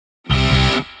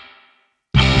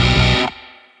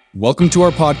Welcome to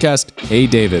our podcast, Hey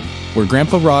David, where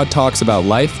Grandpa Rod talks about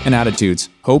life and attitudes,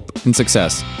 hope and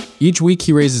success. Each week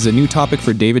he raises a new topic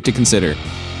for David to consider.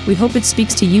 We hope it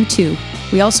speaks to you too.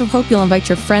 We also hope you'll invite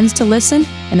your friends to listen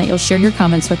and that you'll share your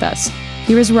comments with us.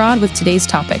 Here is Rod with today's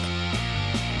topic.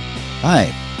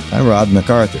 Hi, I'm Rod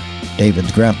MacArthur,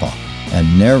 David's grandpa,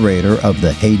 and narrator of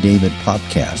the Hey David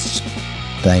podcasts.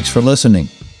 Thanks for listening.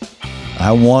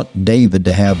 I want David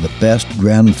to have the best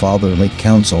grandfatherly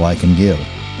counsel I can give.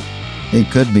 It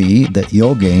could be that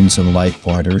you'll gain some life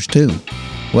pointers too.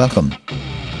 Welcome.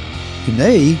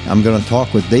 Today, I'm going to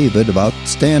talk with David about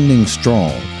standing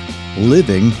strong,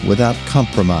 living without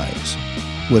compromise,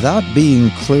 without being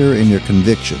clear in your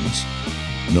convictions,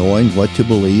 knowing what to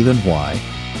believe and why.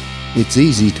 It's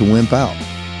easy to wimp out.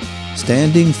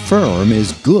 Standing firm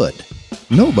is good.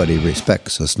 Nobody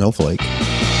respects a snowflake.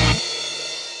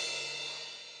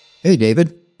 Hey,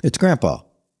 David, it's Grandpa.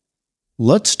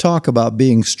 Let's talk about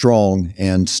being strong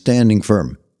and standing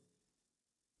firm.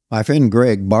 My friend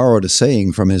Greg borrowed a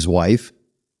saying from his wife,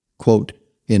 quote,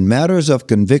 "In matters of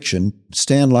conviction,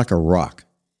 stand like a rock.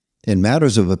 In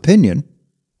matters of opinion,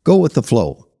 go with the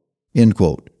flow," end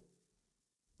quote.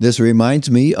 This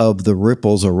reminds me of the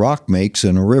ripples a rock makes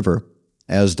in a river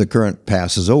as the current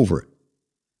passes over it.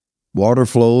 Water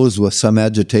flows with some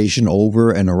agitation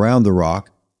over and around the rock,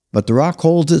 but the rock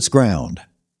holds its ground.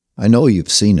 I know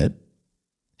you've seen it.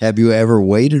 Have you ever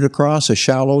waded across a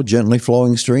shallow, gently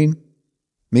flowing stream?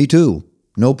 Me too.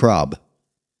 No prob.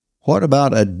 What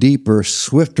about a deeper,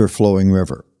 swifter flowing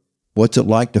river? What's it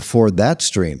like to ford that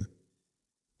stream?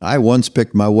 I once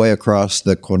picked my way across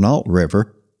the Quinault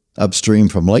River, upstream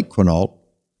from Lake Quinault,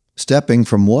 stepping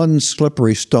from one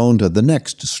slippery stone to the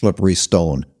next slippery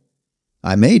stone.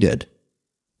 I made it,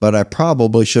 but I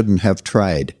probably shouldn't have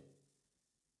tried.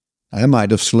 I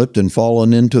might have slipped and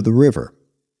fallen into the river.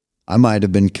 I might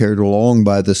have been carried along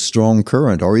by the strong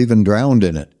current or even drowned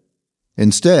in it.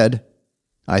 Instead,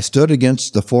 I stood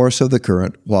against the force of the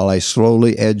current while I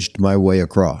slowly edged my way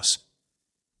across.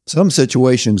 Some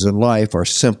situations in life are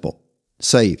simple,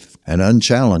 safe, and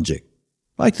unchallenging,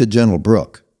 like the gentle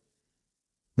brook.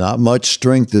 Not much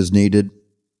strength is needed.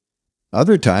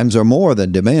 Other times are more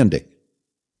than demanding,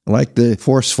 like the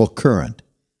forceful current,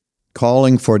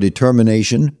 calling for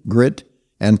determination, grit,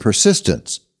 and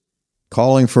persistence,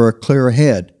 calling for a clear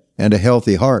head and a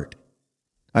healthy heart.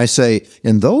 I say,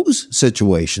 in those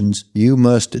situations, you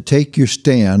must take your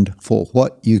stand for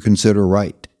what you consider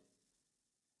right.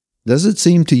 Does it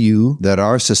seem to you that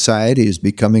our society is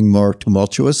becoming more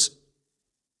tumultuous?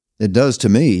 It does to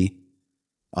me.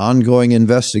 Ongoing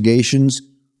investigations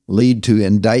lead to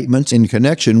indictments in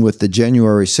connection with the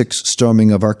January 6th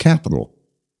storming of our Capitol.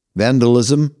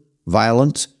 Vandalism,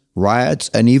 violence, riots,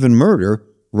 and even murder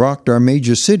rocked our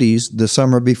major cities the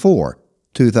summer before,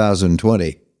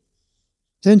 2020.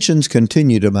 Tensions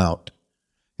continue to mount,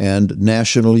 and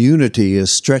national unity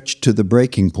is stretched to the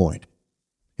breaking point.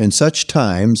 In such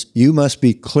times, you must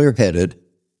be clear-headed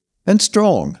and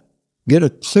strong. Get a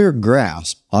clear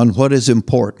grasp on what is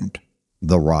important,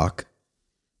 the rock.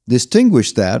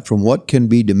 Distinguish that from what can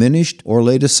be diminished or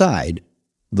laid aside,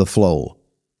 the flow.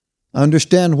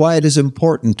 Understand why it is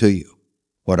important to you.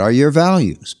 What are your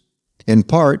values? In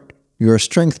part, your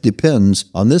strength depends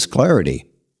on this clarity.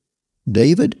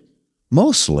 David,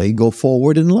 mostly go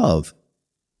forward in love.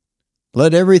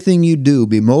 Let everything you do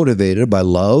be motivated by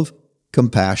love,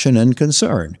 compassion, and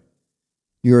concern.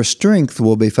 Your strength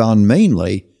will be found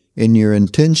mainly in your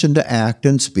intention to act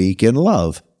and speak in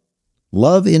love.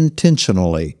 Love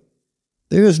intentionally.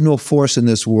 There is no force in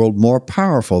this world more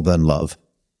powerful than love.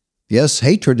 Yes,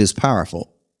 hatred is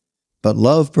powerful, but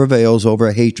love prevails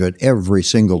over hatred every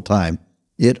single time.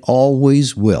 It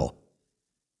always will.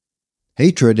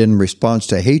 Hatred in response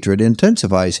to hatred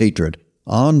intensifies hatred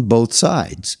on both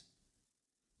sides.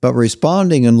 But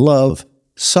responding in love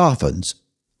softens,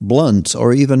 blunts,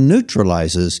 or even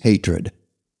neutralizes hatred.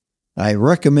 I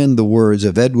recommend the words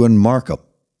of Edwin Markham,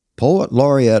 poet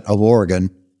laureate of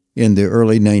Oregon in the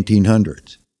early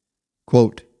 1900s.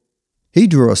 Quote, "He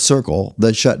drew a circle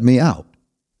that shut me out.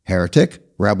 Heretic,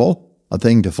 rebel, a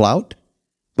thing to flout.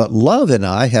 But love and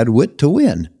I had wit to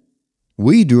win.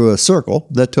 We drew a circle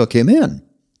that took him in."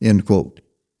 End quote.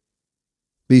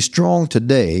 Be strong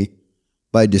today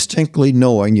by distinctly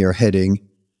knowing your heading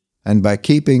and by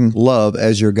keeping love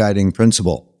as your guiding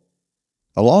principle.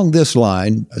 Along this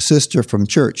line, a sister from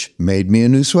church made me a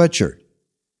new sweatshirt.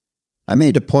 I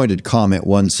made a pointed comment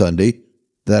one Sunday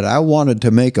that I wanted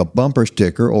to make a bumper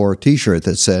sticker or a t-shirt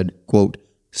that said, quote,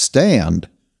 "Stand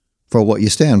for what you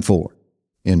stand for,"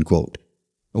 end quote.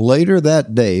 Later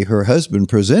that day, her husband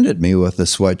presented me with a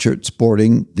sweatshirt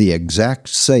sporting the exact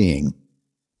saying.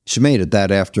 She made it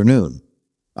that afternoon.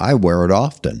 I wear it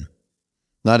often.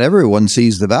 Not everyone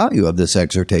sees the value of this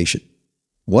exhortation.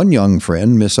 One young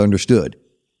friend misunderstood.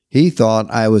 He thought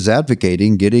I was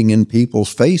advocating getting in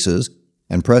people's faces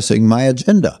and pressing my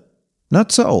agenda.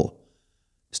 Not so.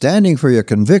 Standing for your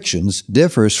convictions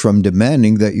differs from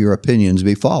demanding that your opinions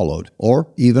be followed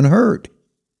or even heard.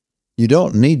 You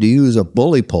don't need to use a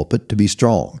bully pulpit to be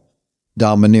strong,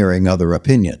 domineering other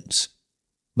opinions.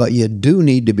 But you do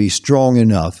need to be strong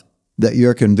enough that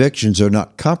your convictions are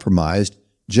not compromised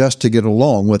just to get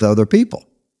along with other people.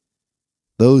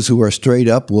 Those who are straight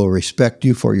up will respect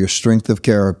you for your strength of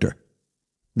character.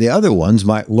 The other ones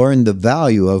might learn the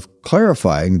value of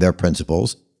clarifying their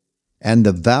principles and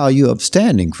the value of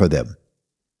standing for them.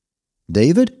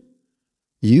 David,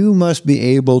 you must be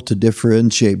able to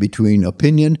differentiate between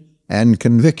opinion and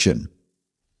conviction.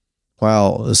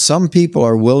 While some people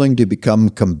are willing to become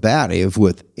combative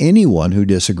with anyone who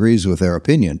disagrees with their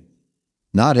opinion,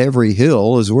 not every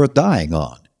hill is worth dying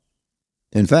on.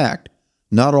 In fact,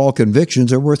 not all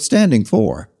convictions are worth standing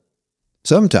for.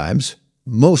 Sometimes,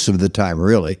 most of the time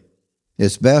really,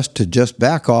 it's best to just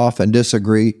back off and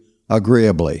disagree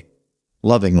agreeably,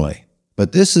 lovingly.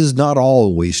 But this is not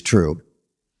always true.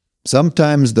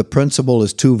 Sometimes the principle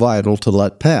is too vital to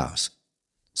let pass.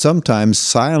 Sometimes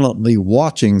silently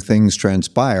watching things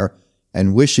transpire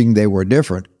and wishing they were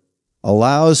different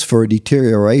allows for a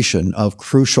deterioration of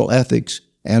crucial ethics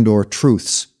and/or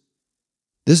truths.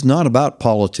 This is not about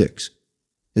politics.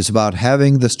 It's about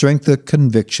having the strength of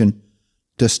conviction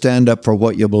to stand up for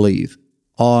what you believe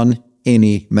on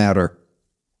any matter.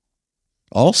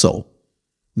 Also,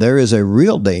 there is a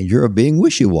real danger of being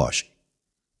wishy-washy.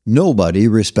 Nobody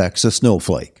respects a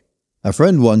snowflake. A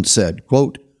friend once said,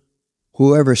 quote,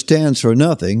 "Whoever stands for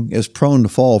nothing is prone to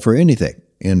fall for anything,"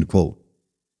 end quote.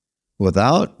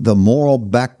 Without the moral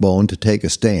backbone to take a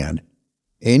stand,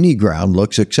 any ground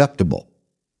looks acceptable.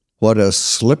 What a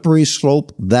slippery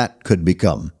slope that could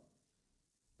become.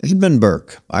 Edmund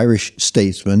Burke, Irish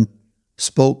statesman,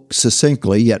 spoke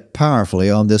succinctly yet powerfully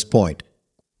on this point.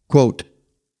 Quote,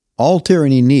 "All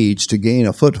tyranny needs to gain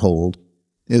a foothold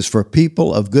is for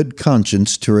people of good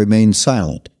conscience to remain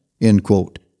silent," end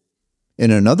quote. In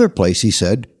another place he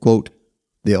said, quote,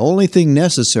 "The only thing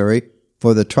necessary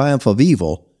for the triumph of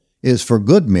evil is for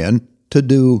good men to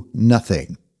do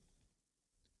nothing."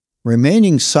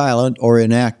 Remaining silent or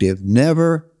inactive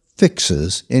never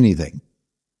fixes anything.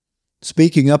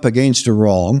 Speaking up against a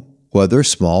wrong, whether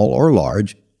small or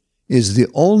large, is the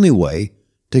only way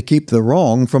to keep the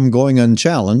wrong from going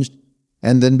unchallenged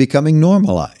and then becoming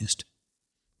normalized.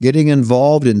 Getting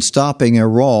involved in stopping a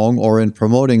wrong or in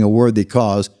promoting a worthy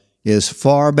cause is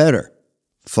far better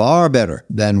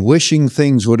than wishing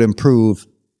things would improve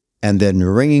and then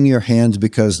wringing your hands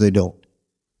because they don't.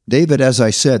 David, as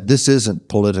I said, this isn't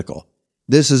political.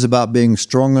 This is about being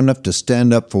strong enough to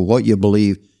stand up for what you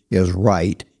believe is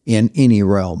right in any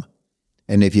realm.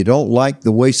 And if you don't like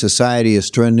the way society is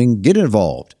trending, get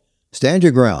involved, stand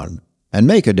your ground, and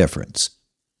make a difference.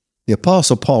 The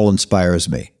Apostle Paul inspires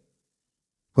me.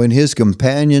 When his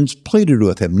companions pleaded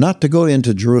with him not to go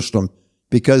into Jerusalem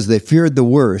because they feared the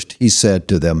worst, he said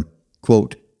to them,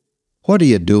 quote, "What are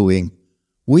you doing,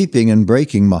 weeping and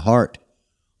breaking my heart?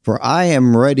 For I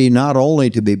am ready not only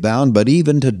to be bound, but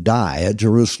even to die at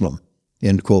Jerusalem."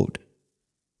 End quote.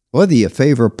 Whether you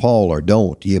favor Paul or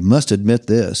don't, you must admit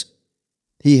this.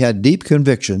 He had deep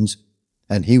convictions,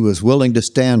 and he was willing to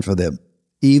stand for them,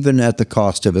 even at the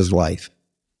cost of his life.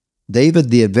 David,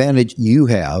 the advantage you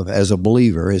have as a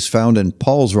believer is found in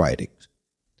Paul's writings.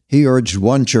 He urged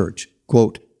one church,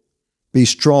 quote, "Be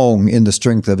strong in the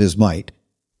strength of his might,"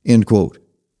 end quote,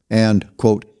 and,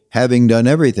 quote, "having done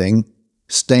everything,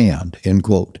 stand," end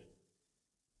quote.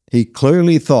 He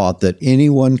clearly thought that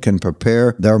anyone can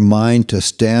prepare their mind to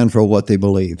stand for what they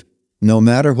believe, no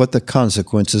matter what the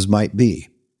consequences might be.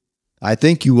 I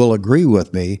think you will agree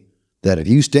with me that if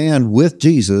you stand with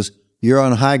Jesus, you're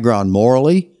on high ground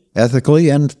morally, ethically,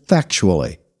 and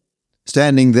factually.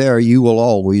 Standing there, you will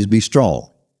always be strong.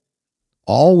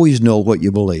 Always know what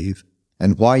you believe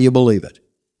and why you believe it.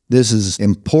 This is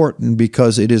important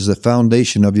because it is the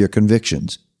foundation of your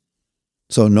convictions.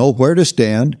 So know where to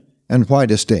stand and why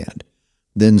to stand.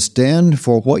 Then stand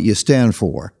for what you stand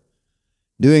for.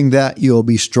 Doing that, you'll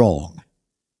be strong,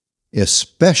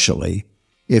 especially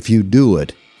if you do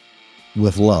it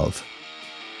with love.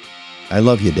 I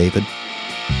love you, David.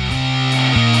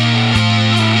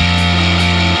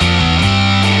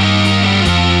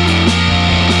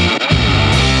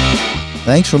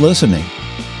 Thanks for listening.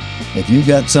 If you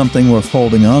got something worth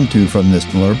holding on to from this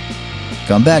blurb,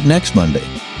 come back next Monday.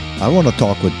 I want to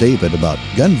talk with David about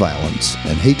gun violence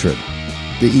and hatred.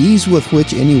 The ease with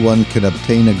which anyone can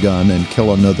obtain a gun and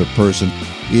kill another person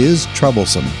is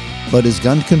troublesome, but is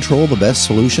gun control the best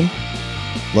solution?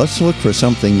 Let's look for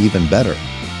something even better.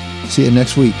 See you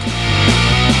next week.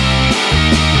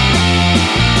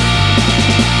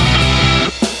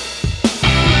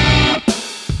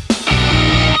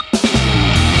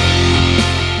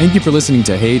 Thank you for listening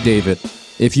to Hey David.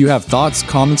 If you have thoughts,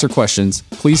 comments, or questions,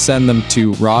 please send them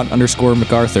to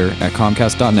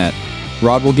rod_MacArthur@comcast.net.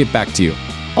 Rod will get back to you.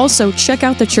 Also, check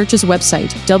out the church's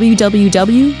website,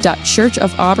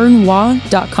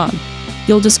 www.churchofauburnwa.com.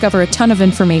 You'll discover a ton of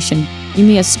information. You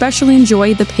may especially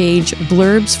enjoy the page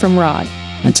Blurbs from Rod.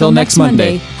 Until next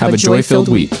Monday, have a joy-filled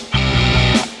week.